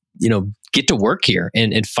really, get to work here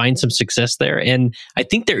and find some success there." And I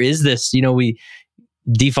think there is this, we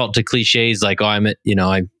default to cliches like, "Oh, I'm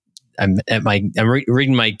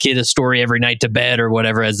reading my kid a story every night to bed," or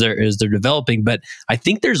whatever, as they're developing. But I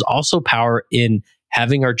think there's also power in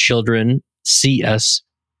having our children see us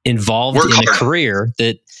involved in a career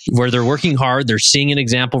where they're working hard. They're seeing an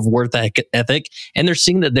example of work ethic, and they're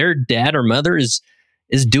seeing that their dad or mother is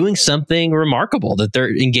doing something remarkable, that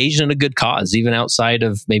they're engaged in a good cause, even outside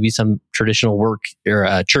of maybe some traditional work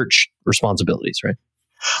or church responsibilities, right?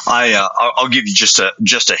 I'll give you just a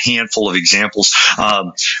handful of examples.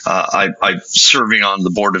 I'm serving on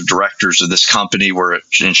the board of directors of this company. We're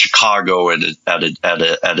in Chicago at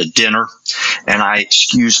a dinner, and I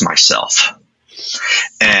excuse myself.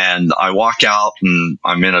 And I walk out, and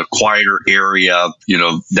I'm in a quieter area,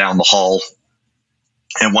 down the hall.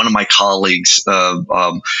 And one of my colleagues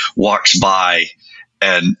walks by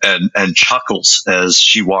and chuckles as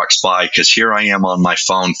she walks by, because here I am on my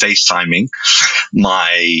phone FaceTiming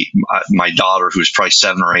my daughter, who was probably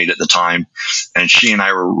 7 or 8 at the time, and she and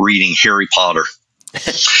I were reading Harry Potter.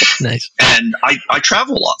 Nice. And I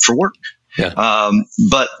travel a lot for work. Yeah.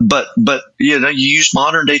 But you use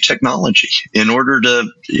modern day technology in order to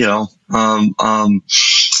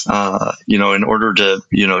in order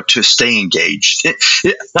to stay engaged,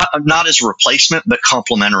 not as a replacement, but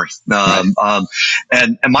complementary. Right.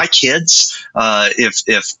 And my kids,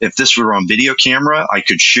 if this were on video camera, I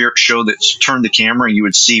could turn the camera, and you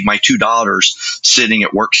would see my 2 daughters sitting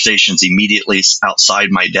at workstations immediately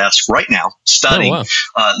outside my desk right now, studying. Oh,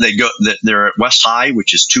 wow. They're at West High,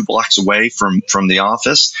 which is 2 blocks away from the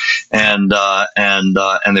office, and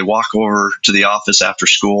they walk over to the office after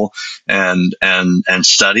school and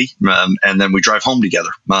study, and then we drive home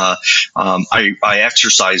together. I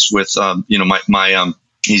exercise with my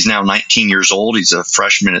he's now 19 years old. He's a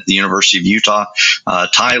freshman at the University of Utah.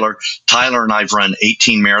 Tyler and I've run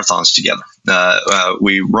 18 marathons together.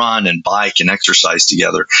 We run and bike and exercise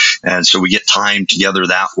together, and so we get time together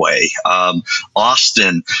that way.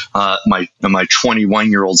 Austin, my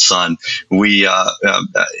 21-year-old son,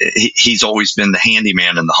 he's always been the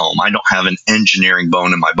handyman in the home. I don't have an engineering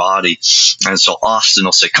bone in my body, and so Austin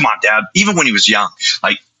will say, "Come on, Dad." Even when he was young,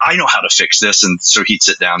 like, "I know how to fix this," and so he'd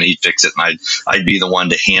sit down and he'd fix it, and I'd be the one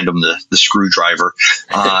to hand him the screwdriver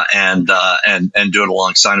and do it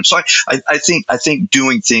alongside him. So I think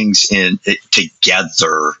doing things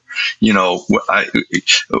together.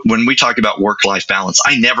 When we talk about work-life balance,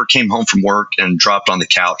 I never came home from work and dropped on the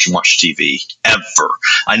couch and watched TV, ever.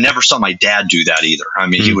 I never saw my dad do that either. I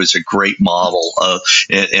mean, he was a great model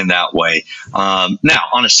in that way. Now,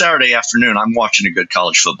 on a Saturday afternoon, I'm watching a good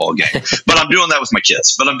college football game, but I'm doing that with my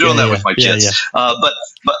kids.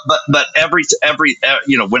 But every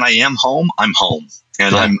when I am home, I'm home.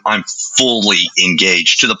 And I'm fully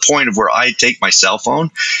engaged, to the point of where I take my cell phone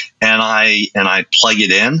and I plug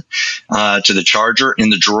it in to the charger in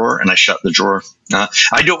the drawer, and I shut the drawer.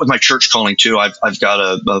 I do it with my church calling too. I've got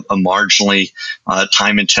a marginally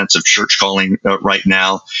time intensive church calling right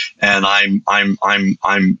now, and I'm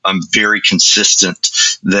very consistent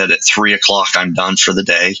that at 3:00 I'm done for the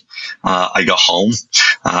day. I go home,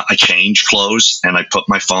 I change clothes, and I put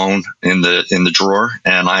my phone in the drawer,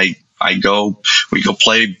 and we go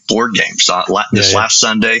play board games. This last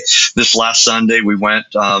Sunday we went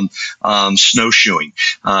snowshoeing.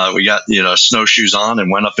 We got snowshoes on and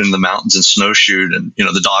went up into the mountains and snowshoed, and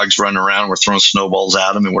the dogs running around. We're throwing snowballs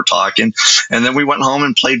at them and we're talking. And then we went home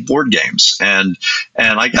and played board games. And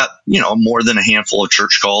I got more than a handful of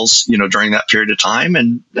church calls during that period of time.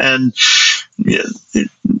 And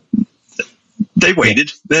they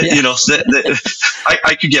waited.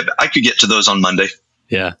 I could get to those on Monday.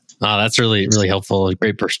 Yeah. Oh, that's really, really helpful. A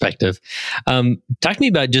great perspective. Talk to me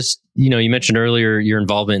about just, you mentioned earlier your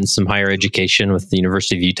involvement in some higher education with the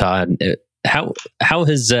University of Utah. How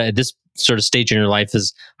has at this sort of stage in your life,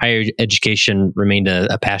 has higher education remained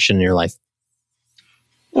a passion in your life?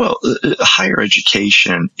 Well, higher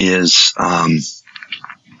education is the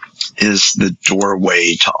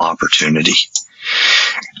doorway to opportunity.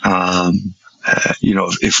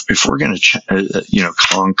 If we're going to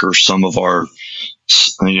conquer some of our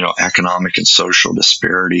economic and social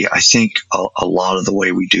disparity, I think a lot of the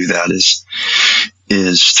way we do that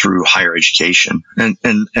is through higher education, and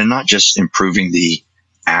not just improving the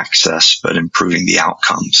access, but improving the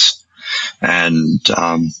outcomes. And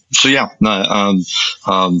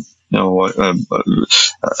when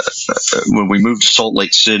we moved to Salt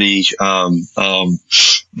Lake City,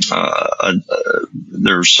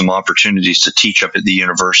 there's some opportunities to teach up at the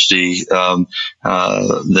university that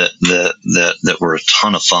were a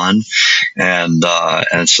ton of fun, and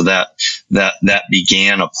so that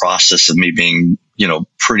began a process of me being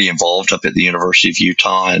pretty involved up at the University of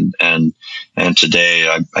Utah, and today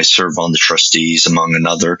I serve on the trustees among a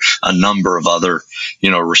number of other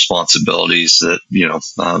responsibilities that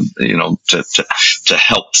to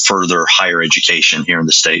help further higher education here in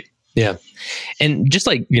the state. Yeah. And just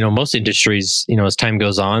like, most industries, as time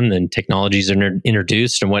goes on and technologies are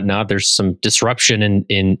introduced and whatnot, there's some disruption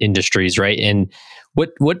in industries, right? And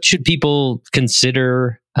what should people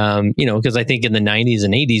consider, because I think in the 90s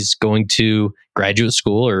and 80s, going to graduate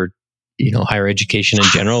school or, higher education in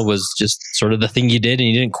general was just sort of the thing you did and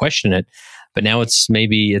you didn't question it. But now it's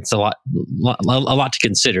a lot to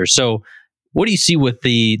consider. So what do you see with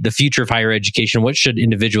the future of higher education? What should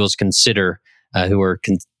individuals consider who are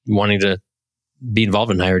wanting to be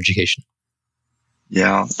involved in higher education?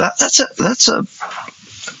 Yeah, that's a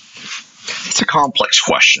complex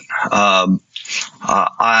question. I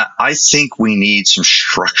think we need some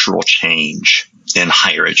structural change in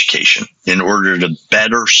higher education in order to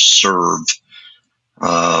better serve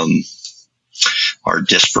our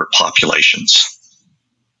disparate populations.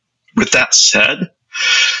 With that said,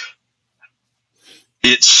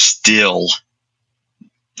 it's still,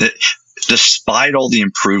 despite all the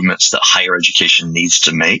improvements that higher education needs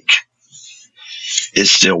to make,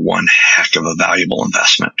 it's still one heck of a valuable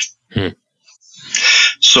investment.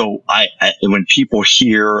 So when people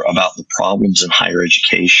hear about the problems in higher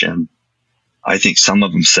education, I think some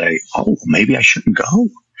of them say, "Oh, maybe I shouldn't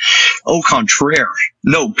go." Au contraire,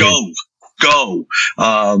 no, go.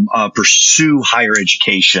 Pursue higher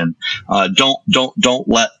education. Don't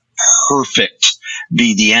let perfect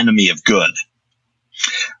be the enemy of good.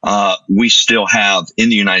 We still have in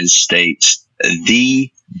the United States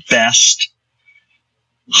the best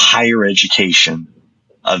higher education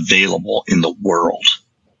available in the world.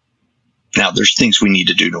 Now, there's things we need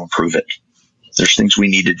to do to improve it. There's things we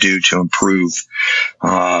need to do to improve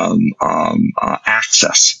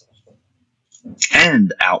access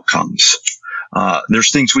and outcomes.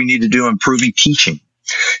 There's things we need to do improving teaching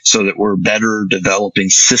so that we're better developing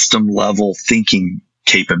system level thinking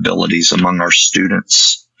capabilities among our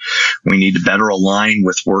students. We need to better align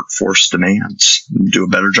with workforce demands, do a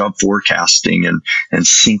better job forecasting and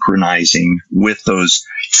synchronizing with this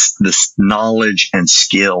knowledge and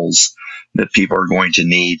skills that people are going to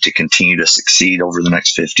need to continue to succeed over the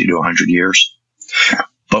next 50 to 100 years.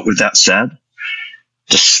 But with that said,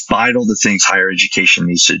 despite all the things higher education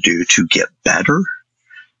needs to do to get better,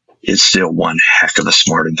 it's still one heck of a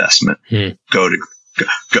smart investment.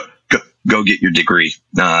 Go get your degree.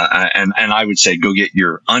 And I would say go get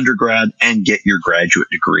your undergrad and get your graduate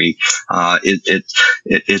degree.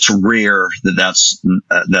 It's rare that's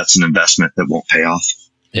an investment that won't pay off.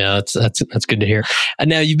 Yeah, that's good to hear. And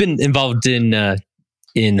now you've been involved in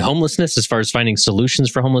homelessness as far as finding solutions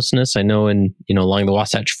for homelessness. I know along the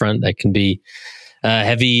Wasatch Front that can be a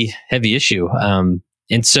heavy issue.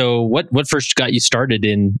 And so what first got you started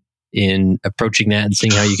in approaching that and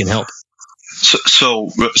seeing how you can help? So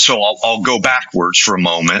I'll go backwards for a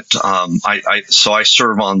moment. I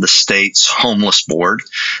serve on the state's homeless board.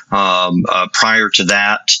 Prior to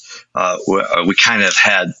that, we kind of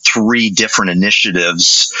had three different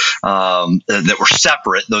initiatives that were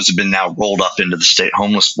separate. Those have been now rolled up into the state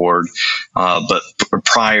homeless board. But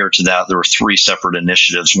prior to that, there were three separate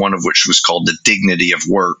initiatives. One of which was called the Dignity of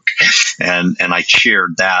Work, and I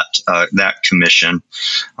chaired that commission.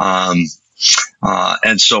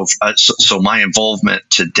 And so my involvement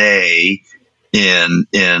today in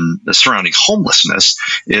the surrounding homelessness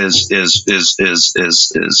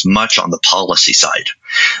is much on the policy side,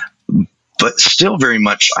 but still very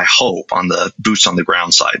much, I hope, on the boots on the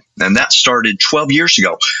ground side. And that started 12 years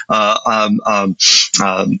ago.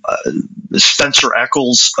 Spencer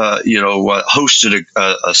Eccles, hosted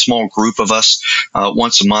a small group of us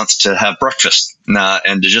once a month to have breakfast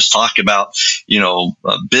and to just talk about,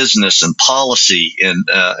 business and policy and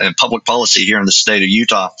public policy here in the state of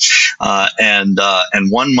Utah. And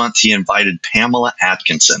 1 month he invited Pamela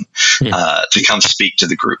Atkinson to come speak to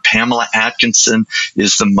the group. Pamela Atkinson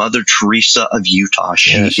is the Mother Teresa of Utah.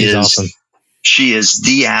 She's awesome. She is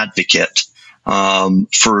the advocate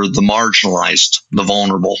for the marginalized, the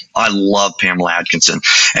vulnerable. I love Pamela Atkinson.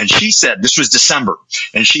 And she said, this was December,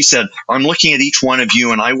 and she said, "I'm looking at each one of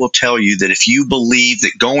you, and I will tell you that if you believe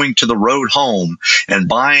that going to the road home and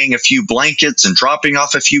buying a few blankets and dropping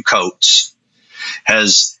off a few coats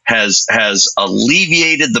has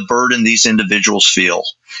alleviated the burden these individuals feel.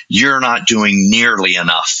 You're not doing nearly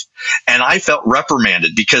enough. And I felt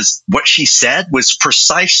reprimanded because what she said was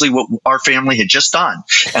precisely what our family had just done.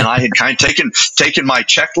 And I had kind of taken my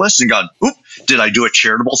checklist and gone, oop, did I do a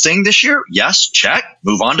charitable thing this year? Yes, check.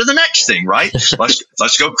 Move on to the next thing, right?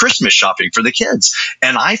 Let's go Christmas shopping for the kids.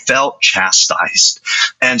 And I felt chastised.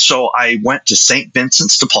 And so I went to St.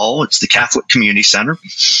 Vincent's de Paul. It's the Catholic Community Center.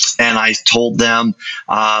 And I told them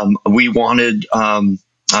we wanted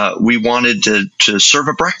to serve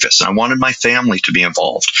a breakfast, and I wanted my family to be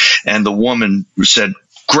involved. And the woman said,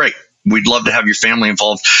 great, we'd love to have your family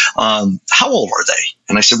involved. How old are they?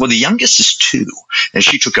 And I said, well, the youngest is 2. And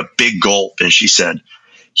she took a big gulp and she said,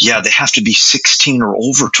 yeah, they have to be 16 or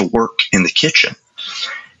over to work in the kitchen.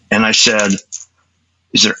 And I said,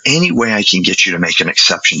 is there any way I can get you to make an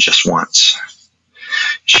exception just once?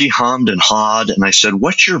 She hummed and hawed, and I said,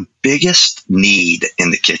 what's your biggest need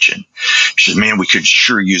in the kitchen? She said, man, we could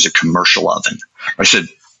sure use a commercial oven. I said,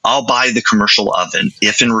 I'll buy the commercial oven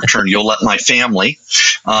if in return you'll let my family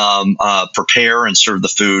prepare and serve the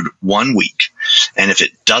food 1 week. And if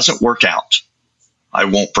it doesn't work out, I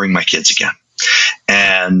won't bring my kids again.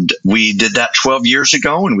 And we did that 12 years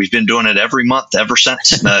ago, and we've been doing it every month ever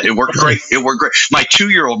since. It worked great. It worked great. My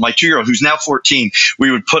two-year-old, who's now 14,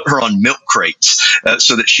 we would put her on milk crates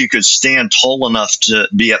so that she could stand tall enough to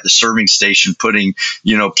be at the serving station, putting,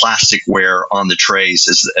 plasticware on the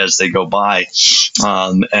trays as they go by.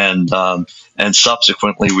 And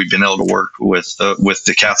subsequently, we've been able to work with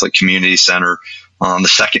the Catholic Community Center on the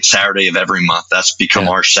second Saturday of every month. That's become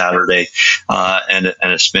our Saturday, and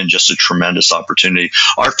it's been just a tremendous opportunity.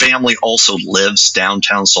 Our family also lives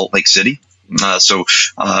downtown Salt Lake City. So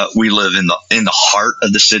we live in the heart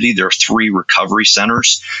of the city. There are 3 recovery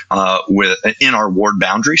centers in our ward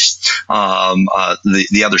boundaries.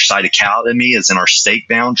 The Other Side Academy is in our state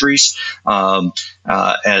boundaries, and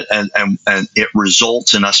it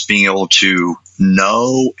results in us being able to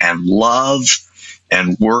know and love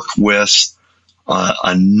and work with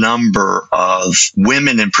a number of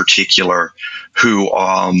women in particular who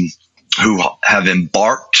have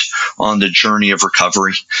embarked on the journey of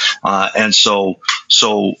recovery, and so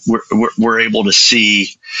we're able to see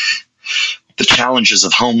the challenges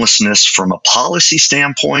of homelessness from a policy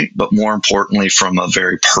standpoint, but more importantly, from a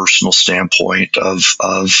very personal standpoint of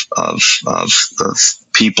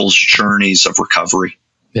people's journeys of recovery.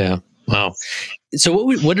 Yeah. Wow. So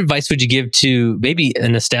what advice would you give to maybe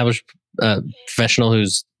an established professional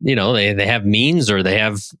who's, they have means, or they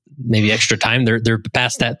have maybe extra time? They're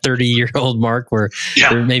past that 30-year-old mark where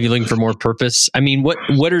they're maybe looking for more purpose. I mean, what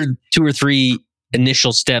are 2 or 3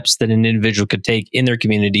 initial steps that an individual could take in their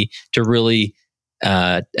community to really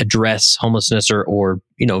address homelessness or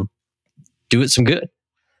do it some good?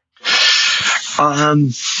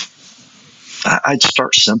 I'd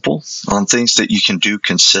start simple on things that you can do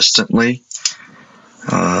consistently.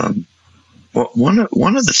 Well, one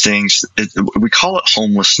of the things, we call it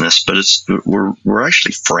homelessness, but we're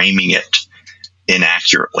actually framing it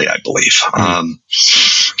inaccurately, I believe.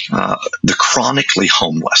 The chronically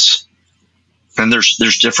homeless, and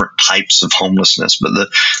there's different types of homelessness, but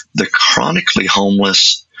the chronically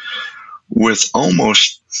homeless with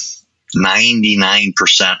almost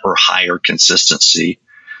 99% or higher consistency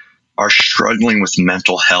are struggling with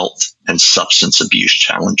mental health and substance abuse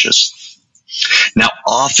challenges. Now,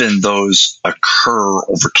 often those occur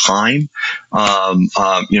over time.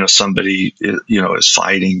 Somebody, is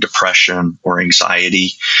fighting depression or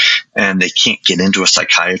anxiety, and they can't get into a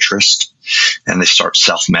psychiatrist, and they start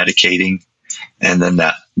self-medicating, and then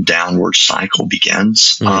that downward cycle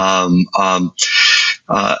begins. Mm-hmm.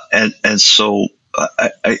 And so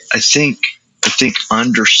I think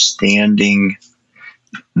understanding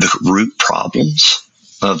the root problems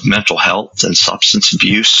of mental health and substance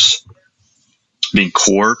abuse being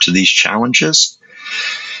core to these challenges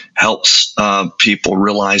helps people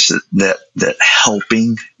realize that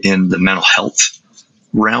helping in the mental health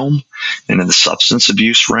realm and in the substance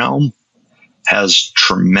abuse realm has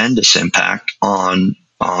tremendous impact on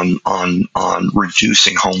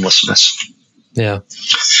reducing homelessness. Yeah.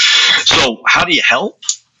 So how do you help?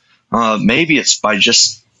 Maybe it's by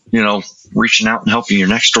just reaching out and helping your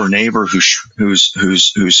next door neighbor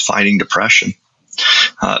who's fighting depression.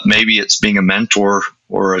 Maybe it's being a mentor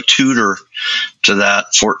or a tutor to that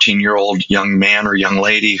 14-year-old young man or young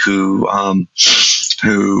lady who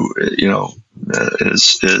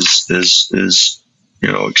is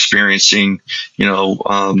experiencing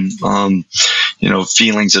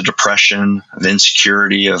feelings of depression, of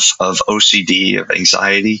insecurity, of OCD, of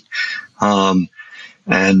anxiety,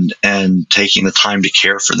 and taking the time to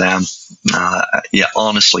care for them.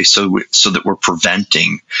 Honestly, so that we're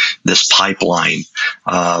preventing this pipeline,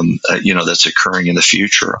 that's occurring in the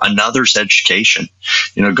future. Another's education.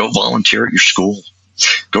 Go volunteer at your school.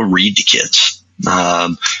 Go read to kids.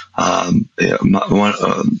 One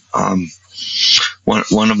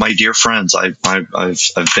of my dear friends, I've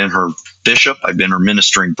been her bishop. I've been her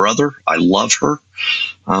ministering brother. I love her.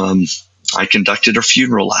 I conducted her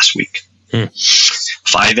funeral last week.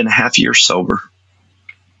 5.5 years sober.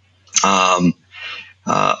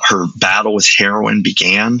 Her battle with heroin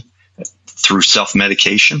began through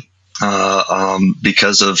self-medication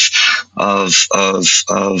because of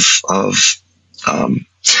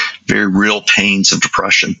very real pains of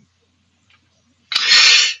depression.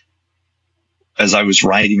 As I was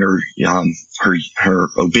writing her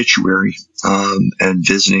obituary and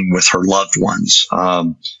visiting with her loved ones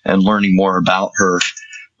and learning more about her,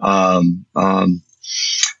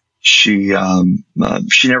 she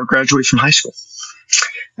never graduated from high school,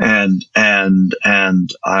 and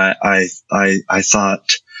I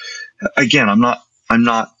thought, again, I'm not.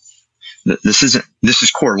 This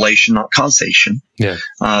is correlation, not causation. Yeah.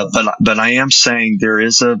 But I am saying there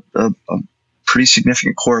is a pretty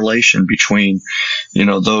significant correlation between,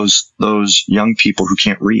 those young people who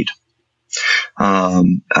can't read,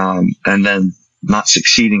 and then not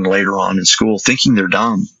succeeding later on in school, thinking they're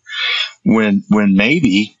dumb, when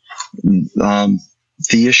maybe the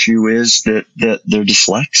issue is that they're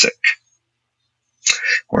dyslexic,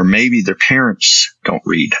 or maybe their parents don't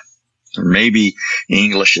read, or maybe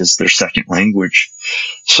English is their second language.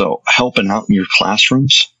 So helping out in your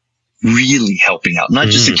classrooms, really helping out, not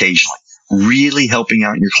just occasionally, really helping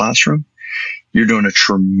out in your classroom, you're doing a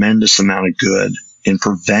tremendous amount of good in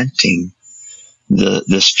preventing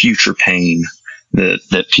this future pain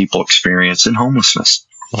that people experience in homelessness.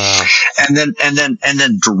 Wow. And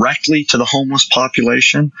then directly to the homeless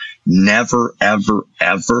population, never, ever,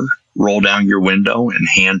 ever roll down your window and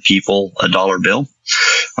hand people a dollar bill.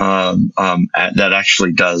 That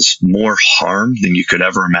actually does more harm than you could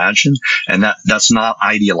ever imagine. And that's not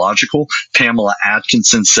ideological. Pamela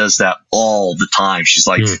Atkinson says that all the time. She's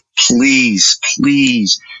like, please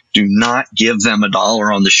do not give them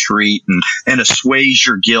 $1 on the street and assuage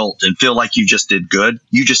your guilt and feel like you just did good.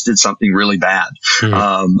 You just did something really bad.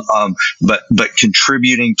 But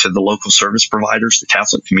contributing to the local service providers, the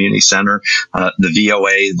Catholic Community Center, the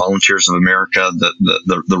VOA, Volunteers of America,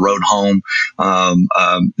 the Road Home,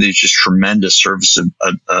 these just tremendous service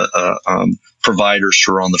providers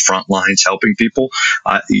who are on the front lines helping people.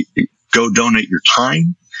 Go donate your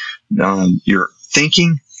time, your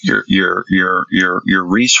thinking, your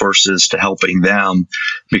resources to helping them,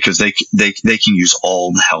 because they can use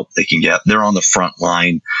all the help they can get. They're on the front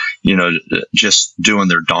line, just doing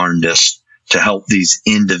their darndest to help these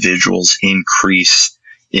individuals increase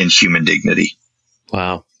in human dignity.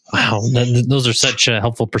 Wow. Those are such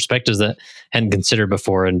helpful perspectives that I hadn't considered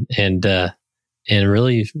before, and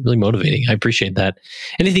really, really motivating. I appreciate that.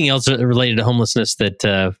 Anything else related to homelessness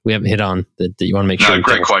that we haven't hit on that you want to make sure? No,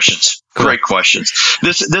 great questions. Cool. Great questions.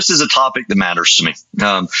 This is a topic that matters to me.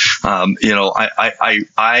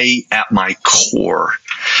 I at my core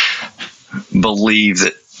believe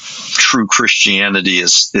that true Christianity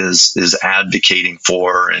is advocating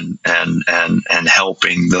for and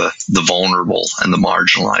helping the vulnerable and the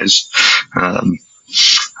marginalized.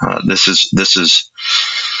 This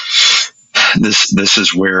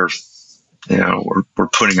is where we're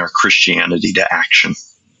putting our Christianity to action.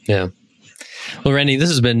 Yeah. Well, Randy, this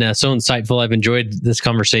has been so insightful. I've enjoyed this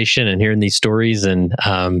conversation and hearing these stories and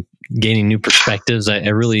gaining new perspectives. I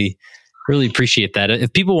really, really appreciate that.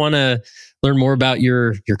 If people want to learn more about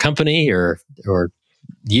your company or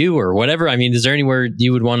you or whatever, is there anywhere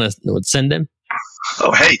you would want to send them?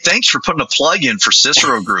 Oh, hey, thanks for putting a plug in for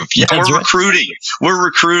Cicero Group. Yeah, we're recruiting.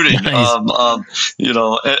 Nice.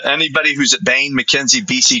 Anybody who's at Bain, McKinsey,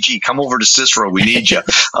 BCG, come over to Cicero. We need you.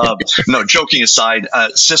 No, joking aside,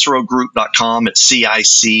 CiceroGroup.com. It's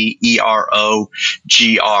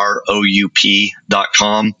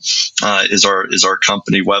CiceroGroup.com is our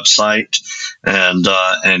company website.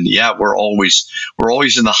 And yeah, we're always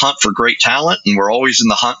in the hunt for great talent, and we're always in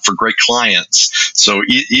the hunt for great clients. So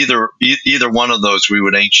either one of those we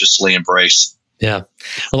would anxiously embrace. Yeah.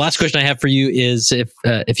 The last question I have for you is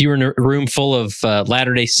if you were in a room full of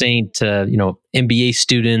Latter-day Saint, MBA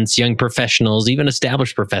students, young professionals, even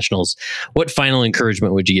established professionals, what final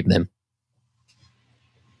encouragement would you give them?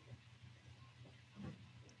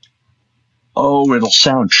 Oh, it'll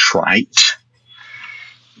sound trite,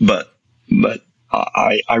 but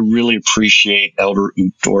I really appreciate Elder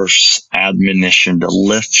Uchtdorf's admonition to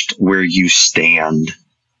lift where you stand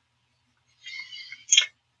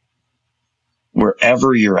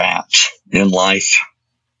wherever you're at in life,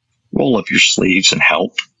 roll up your sleeves and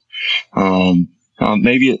help.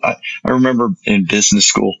 Maybe I remember in business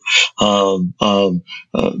school, putting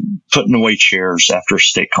away chairs after a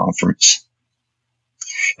state conference.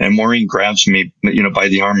 And Maureen grabs me, by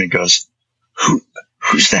the arm and goes,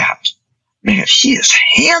 who's that? Man, he is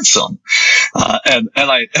handsome. And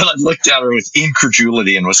I looked at her with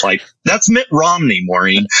incredulity and was like, that's Mitt Romney,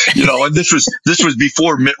 Maureen. And this was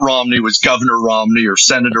before Mitt Romney was Governor Romney or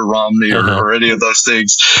Senator Romney or any of those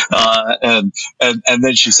things. And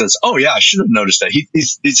then she says, oh yeah, I should have noticed that.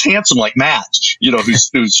 He's handsome like Matt, who's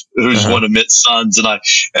one of Mitt's sons. And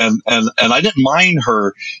I didn't mind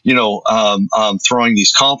her, throwing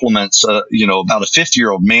these compliments, about a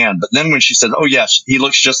 50-year-old man. But then when she said, oh yes, he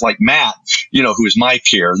looks just like Matt, who is my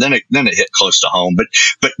peer, then it hit close to home.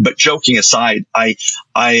 But joking aside, I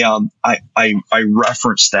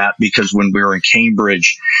referenced that because when we were in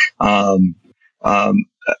Cambridge,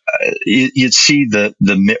 you'd see the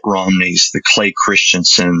Mitt Romneys, the Clay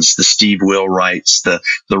Christensens, the Steve Wheelwrights,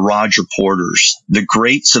 the Roger Porters, the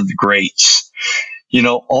greats of the greats,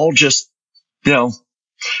 all just,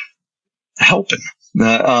 helping.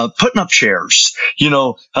 Putting up chairs,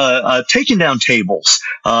 taking down tables,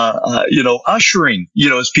 ushering,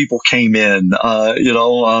 as people came in,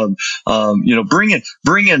 bringing,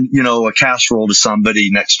 a casserole to somebody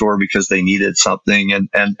next door because they needed something.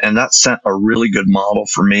 And that set a really good model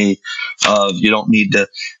for me. You don't need to,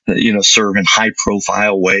 serve in high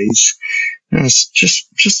profile ways. And it's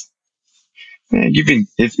just, man,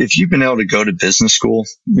 if you've been able to go to business school,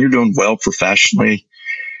 you're doing well professionally.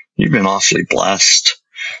 You've been awfully blessed.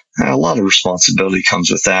 A lot of responsibility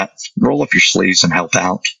comes with that. Roll up your sleeves and help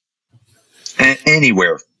out.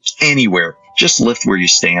 Anywhere. Just lift where you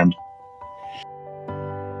stand.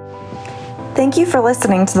 Thank you for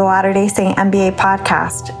listening to the Latter-day Saint MBA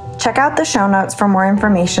podcast. Check out the show notes for more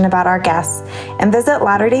information about our guests and visit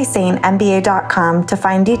latterdaysaintmba.com to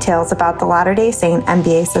find details about the Latter-day Saint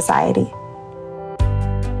MBA Society.